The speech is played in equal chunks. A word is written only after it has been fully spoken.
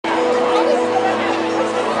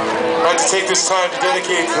to take this time to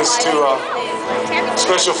dedicate this to a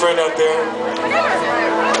special friend out there.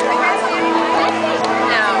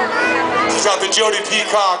 He's got the Jody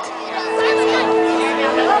Peacock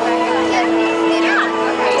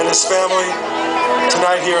and his family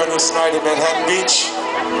tonight here on this night at Manhattan Beach.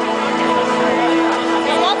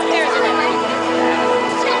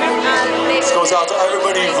 This goes out to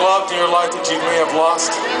everybody you've loved in your life that you may have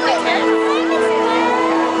lost.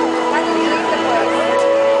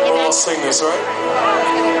 We'll all sing this, right?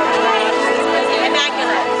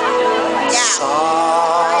 Immaculate. Yeah.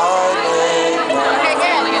 Silent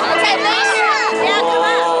night.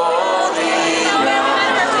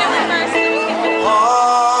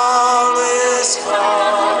 All is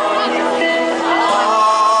calm.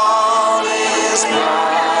 All is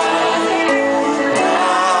bright.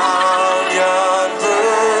 Round yon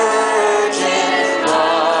virgin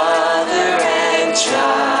mother and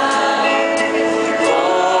child.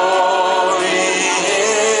 Holy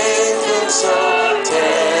infant, so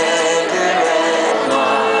tender and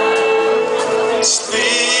mild.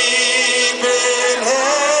 Sleep in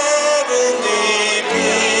heavenly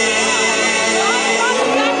peace.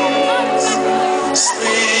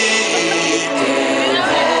 Sleep in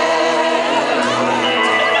heaven.